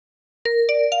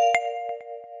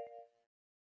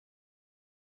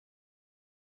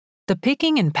the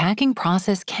picking and packing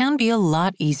process can be a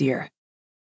lot easier.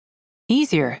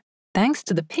 Easier, thanks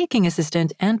to the picking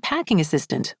assistant and packing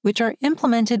assistant, which are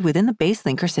implemented within the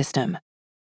Baselinker system.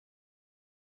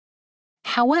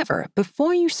 However,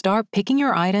 before you start picking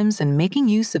your items and making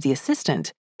use of the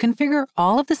assistant, configure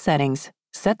all of the settings,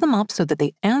 set them up so that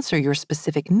they answer your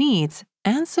specific needs,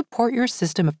 and support your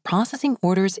system of processing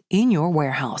orders in your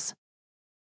warehouse.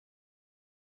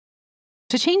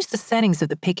 To change the settings of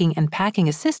the picking and packing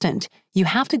assistant, you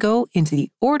have to go into the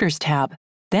Orders tab,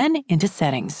 then into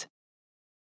Settings.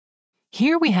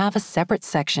 Here we have a separate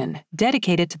section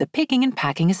dedicated to the picking and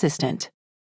packing assistant.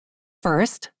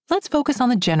 First, let's focus on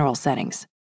the general settings.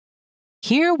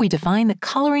 Here we define the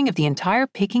coloring of the entire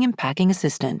picking and packing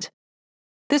assistant.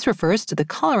 This refers to the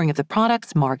coloring of the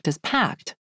products marked as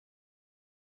packed.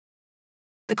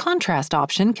 The contrast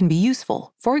option can be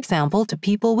useful, for example, to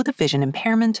people with a vision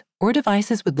impairment or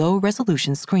devices with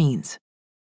low-resolution screens.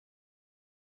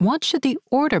 What should the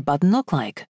Order button look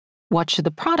like? What should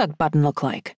the Product button look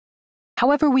like?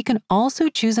 However, we can also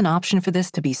choose an option for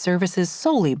this to be services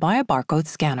solely by a barcode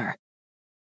scanner.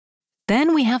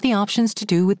 Then we have the options to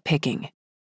do with picking.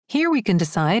 Here we can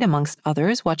decide, amongst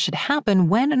others, what should happen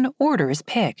when an order is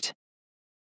picked.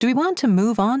 Do we want to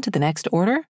move on to the next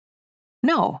order?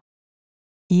 No.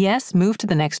 Yes, move to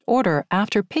the next order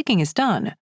after picking is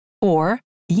done. Or,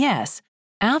 yes,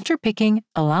 after picking,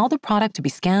 allow the product to be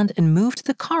scanned and move to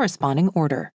the corresponding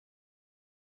order.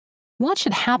 What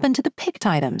should happen to the picked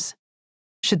items?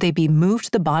 Should they be moved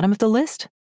to the bottom of the list?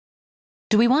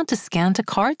 Do we want to scan to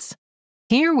carts?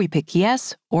 Here we pick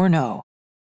yes or no.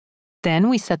 Then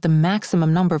we set the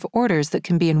maximum number of orders that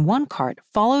can be in one cart,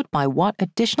 followed by what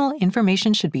additional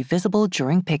information should be visible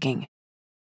during picking.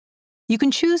 You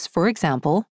can choose, for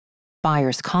example,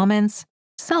 buyer's comments,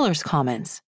 seller's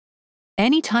comments,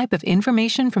 any type of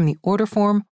information from the order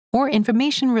form or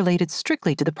information related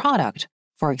strictly to the product,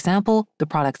 for example, the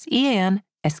product's EAN,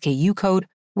 SKU code,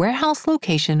 warehouse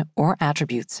location, or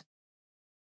attributes.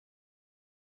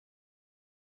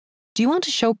 Do you want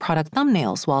to show product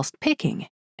thumbnails whilst picking?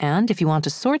 And if you want to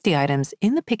sort the items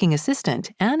in the picking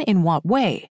assistant, and in what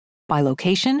way? By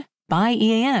location, by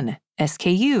EAN,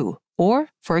 SKU, or,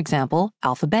 for example,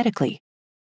 alphabetically.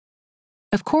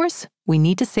 Of course, we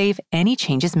need to save any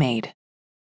changes made.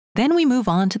 Then we move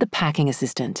on to the packing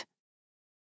assistant.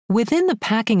 Within the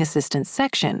packing assistant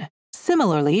section,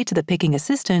 similarly to the picking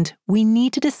assistant, we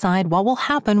need to decide what will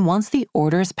happen once the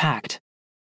order is packed.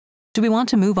 Do we want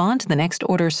to move on to the next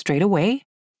order straight away?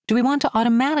 Do we want to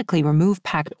automatically remove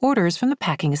packed orders from the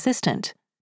packing assistant?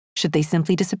 Should they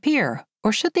simply disappear,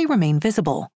 or should they remain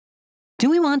visible? Do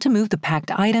we want to move the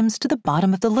packed items to the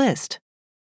bottom of the list?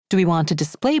 Do we want to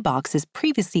display boxes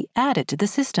previously added to the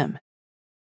system?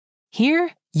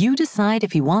 Here, you decide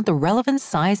if you want the relevant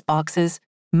size boxes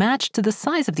matched to the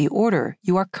size of the order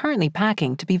you are currently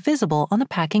packing to be visible on the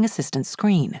packing assistant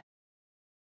screen.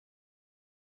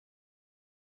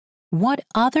 What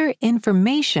other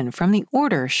information from the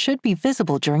order should be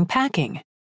visible during packing?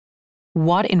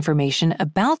 What information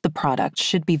about the product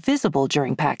should be visible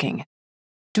during packing?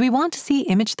 Do we want to see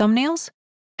image thumbnails?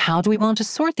 How do we want to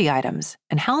sort the items?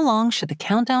 And how long should the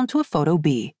countdown to a photo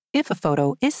be, if a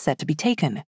photo is set to be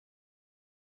taken?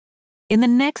 In the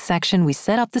next section, we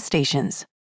set up the stations.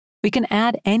 We can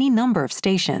add any number of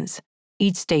stations.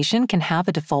 Each station can have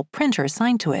a default printer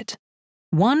assigned to it: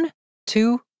 1,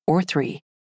 2, or 3.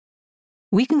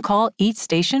 We can call each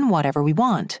station whatever we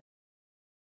want.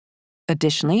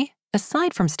 Additionally,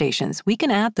 aside from stations, we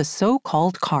can add the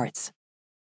so-called carts.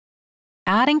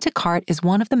 Adding to cart is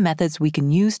one of the methods we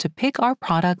can use to pick our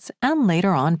products and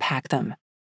later on pack them.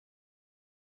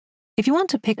 If you want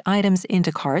to pick items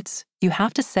into carts, you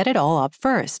have to set it all up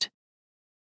first.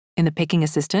 In the picking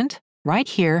assistant, right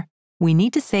here, we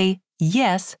need to say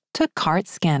yes to cart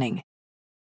scanning.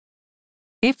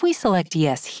 If we select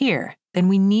yes here, then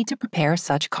we need to prepare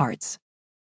such carts.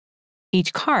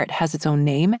 Each cart has its own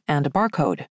name and a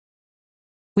barcode.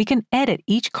 We can edit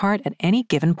each cart at any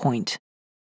given point.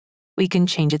 We can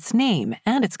change its name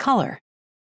and its color.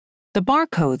 The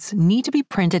barcodes need to be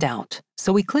printed out,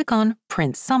 so we click on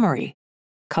Print Summary,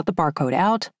 cut the barcode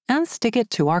out, and stick it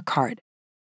to our cart.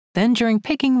 Then during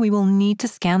picking, we will need to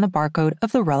scan the barcode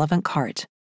of the relevant cart.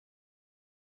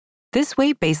 This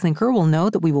way, Baselinker will know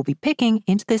that we will be picking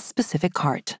into this specific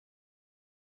cart.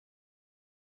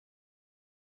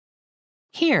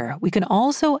 Here, we can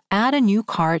also add a new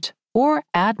cart or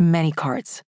add many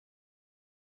carts.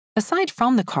 Aside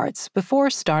from the carts, before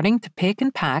starting to pick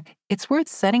and pack, it's worth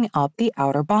setting up the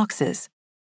outer boxes.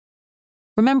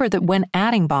 Remember that when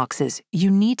adding boxes, you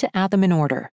need to add them in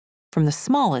order, from the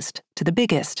smallest to the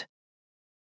biggest.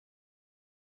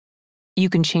 You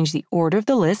can change the order of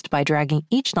the list by dragging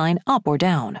each line up or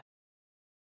down.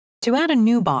 To add a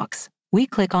new box, we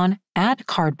click on Add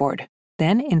Cardboard,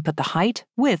 then input the height,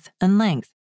 width, and length.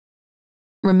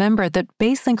 Remember that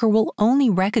Baselinker will only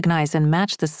recognize and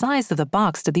match the size of the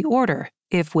box to the order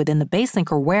if within the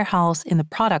Baselinker warehouse in the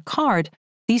product card,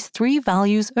 these three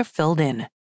values are filled in: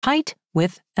 height,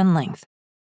 width, and length.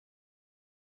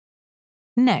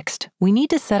 Next, we need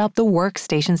to set up the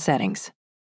workstation settings.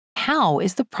 How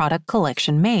is the product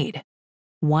collection made?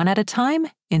 One at a time,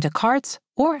 into carts,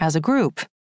 or as a group?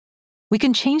 We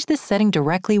can change this setting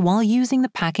directly while using the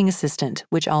Packing Assistant,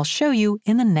 which I'll show you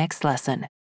in the next lesson.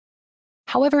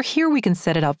 However, here we can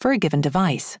set it up for a given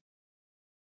device.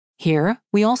 Here,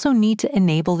 we also need to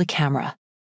enable the camera.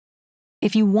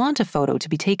 If you want a photo to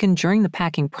be taken during the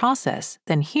packing process,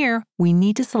 then here we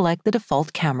need to select the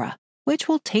default camera, which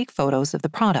will take photos of the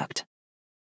product.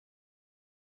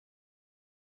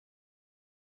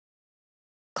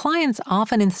 Clients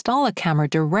often install a camera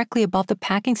directly above the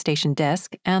packing station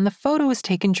desk, and the photo is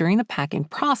taken during the packing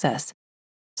process.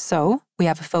 So, we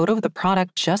have a photo of the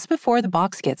product just before the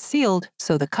box gets sealed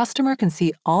so the customer can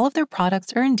see all of their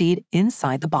products are indeed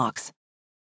inside the box.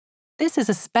 This is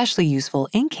especially useful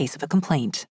in case of a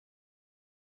complaint.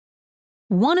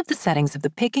 One of the settings of the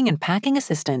Picking and Packing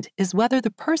Assistant is whether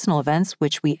the personal events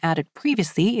which we added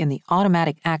previously in the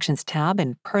Automatic Actions tab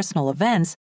in Personal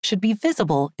Events should be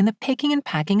visible in the Picking and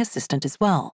Packing Assistant as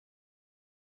well.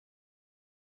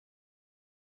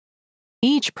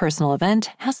 Each personal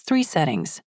event has three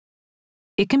settings.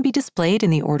 It can be displayed in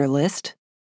the order list.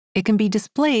 It can be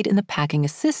displayed in the Packing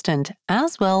Assistant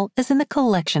as well as in the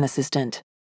Collection Assistant.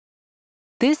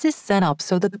 This is set up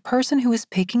so that the person who is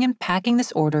picking and packing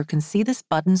this order can see this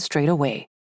button straight away.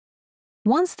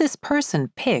 Once this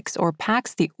person picks or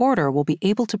packs the order, we'll be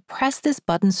able to press this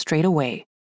button straight away.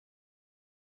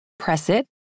 Press it,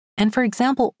 and for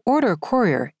example, order a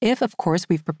courier if, of course,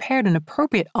 we've prepared an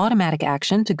appropriate automatic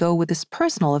action to go with this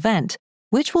personal event,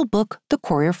 which will book the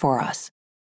courier for us.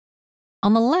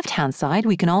 On the left-hand side,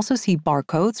 we can also see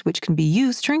barcodes which can be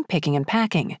used during picking and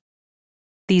packing.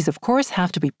 These, of course,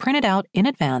 have to be printed out in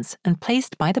advance and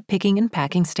placed by the picking and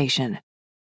packing station.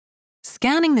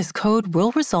 Scanning this code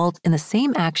will result in the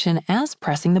same action as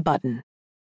pressing the button.